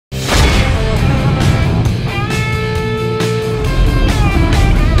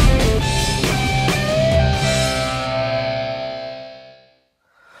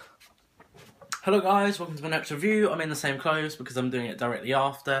Hello guys, welcome to my next review. I'm in the same clothes because I'm doing it directly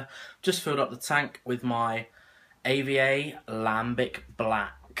after. Just filled up the tank with my AVA Lambic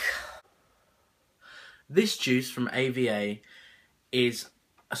Black. This juice from AVA is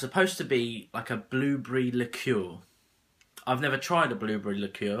supposed to be like a blueberry liqueur. I've never tried a blueberry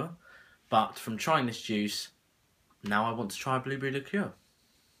liqueur, but from trying this juice, now I want to try a blueberry liqueur.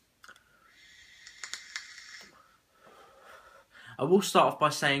 I will start off by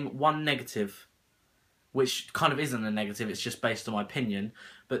saying one negative, which kind of isn't a negative, it's just based on my opinion,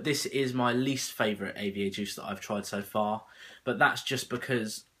 but this is my least favourite AVA juice that I've tried so far, but that's just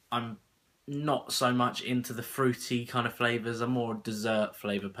because I'm not so much into the fruity kind of flavours. I'm more a dessert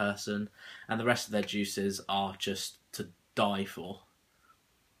flavour person, and the rest of their juices are just to die for.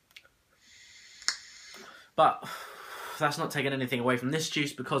 But that's not taking anything away from this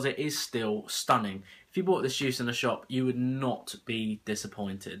juice because it is still stunning. If you bought this juice in a shop, you would not be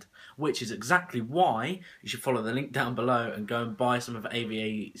disappointed, which is exactly why you should follow the link down below and go and buy some of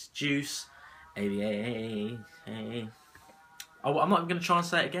AVA's juice. AVA. Oh, I'm not even going to try and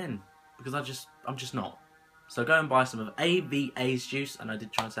say it again because I'm just not. So go and buy some of AVA's juice, and I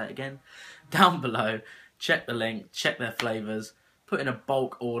did try and say it again, down below. Check the link, check their flavours. Put in a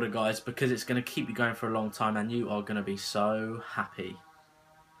bulk order, guys, because it's going to keep you going for a long time and you are going to be so happy.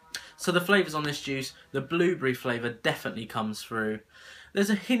 So the flavours on this juice, the blueberry flavour definitely comes through.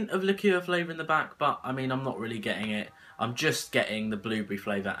 There's a hint of liqueur flavour in the back, but I mean, I'm not really getting it. I'm just getting the blueberry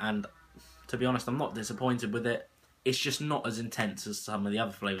flavour, and to be honest, I'm not disappointed with it. It's just not as intense as some of the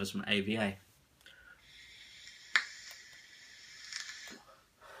other flavours from AVA.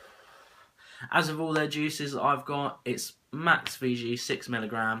 As of all their juices that I've got, it's max VG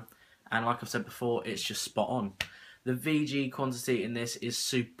 6mg, and like I've said before, it's just spot on. The VG quantity in this is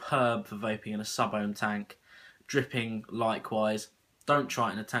superb for vaping in a sub-ohm tank, dripping likewise. Don't try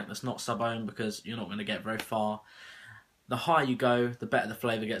it in a tank that's not sub-ohm because you're not going to get very far. The higher you go, the better the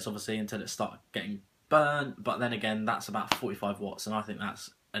flavour gets, obviously, until it starts getting burnt, but then again, that's about 45 watts, and I think that's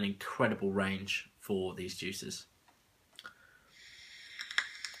an incredible range for these juices.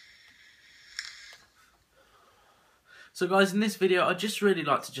 So guys, in this video, I'd just really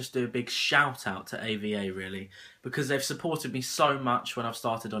like to just do a big shout out to AVA, really, because they've supported me so much when I've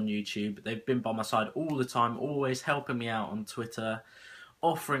started on YouTube. They've been by my side all the time, always helping me out on Twitter,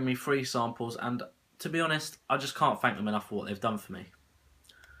 offering me free samples, and to be honest, I just can't thank them enough for what they've done for me.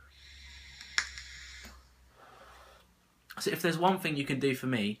 So if there's one thing you can do for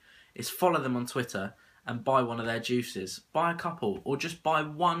me, is follow them on Twitter and buy one of their juices. Buy a couple, or just buy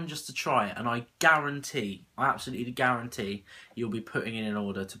one just to try it, and I guarantee, I absolutely guarantee, you'll be putting in an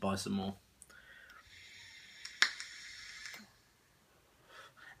order to buy some more.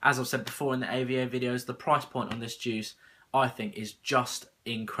 As I've said before in the AVA videos, the price point on this juice, I think, is just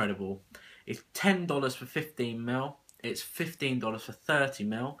incredible. It's $10 for 15ml, it's $15 for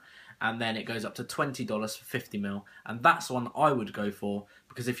 30ml, and then it goes up to $20 for 50ml, and that's one I would go for,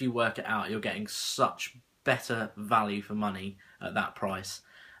 because if you work it out, you're getting such better value for money at that price.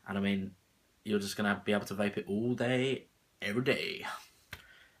 And I mean, you're just going to be able to vape it all day, every day.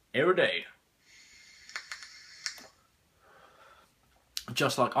 Every day.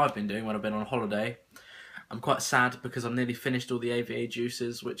 Just like I've been doing when I've been on holiday. I'm quite sad because I've nearly finished all the AVA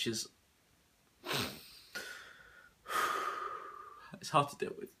juices, which is... it's hard to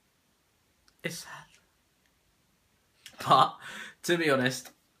deal with. It's sad. But, to be honest,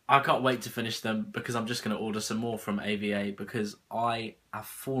 I can't wait to finish them because I'm just going to order some more from AVA because I have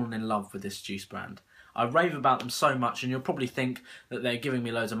fallen in love with this juice brand. I rave about them so much, and you'll probably think that they're giving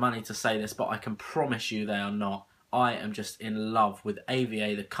me loads of money to say this, but I can promise you they are not. I am just in love with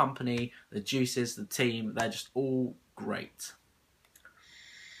AVA, the company, the juices, the team. They're just all great.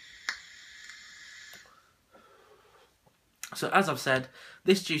 So as I've said,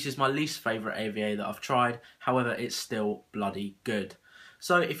 this juice is my least favourite AVA that I've tried, however it's still bloody good.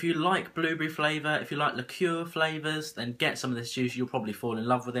 So if you like blueberry flavour, if you like liqueur flavours, then get some of this juice, you'll probably fall in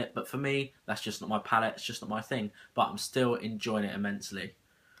love with it, but for me, that's just not my palate, it's just not my thing, but I'm still enjoying it immensely.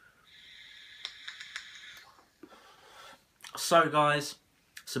 So guys,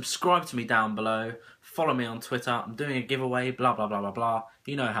 subscribe to me down below, follow me on Twitter, I'm doing a giveaway, blah blah blah blah blah,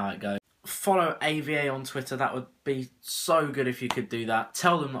 you know how it goes. Follow AVA on Twitter, that would be so good if you could do that.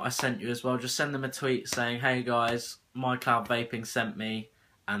 Tell them that I sent you as well, just send them a tweet saying, hey guys, My Cloud Vaping sent me,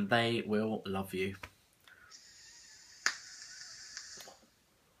 and they will love you.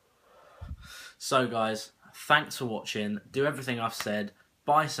 So guys, thanks for watching, do everything I've said,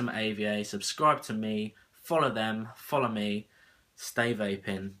 buy some AVA, subscribe to me, follow them, follow me, stay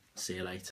vaping, see you later.